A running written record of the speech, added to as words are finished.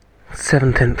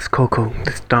7/10 cocoa,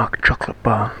 this dark chocolate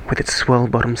bar, with its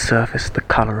swell-bottomed surface the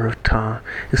colour of tar,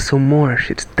 is so Moorish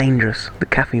it's dangerous. The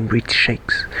caffeine breeds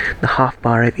shakes. The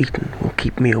half-bar I've eaten will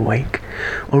keep me awake.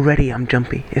 Already I'm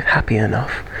jumpy, if happy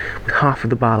enough. With half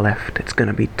of the bar left, it's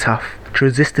gonna be tough to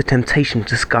resist the temptation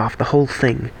to scarf the whole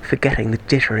thing, forgetting the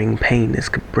jittering pain this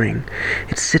could bring.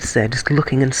 It sits there just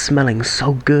looking and smelling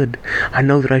so good. I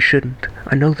know that I shouldn't.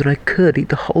 I know that I could eat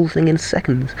the whole thing in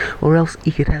seconds, or else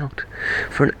eke it out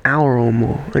for an hour or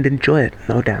more, and enjoy it,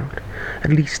 no doubt, at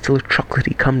least till a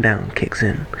chocolatey come-down kicks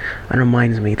in, and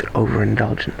reminds me that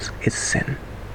overindulgence is sin.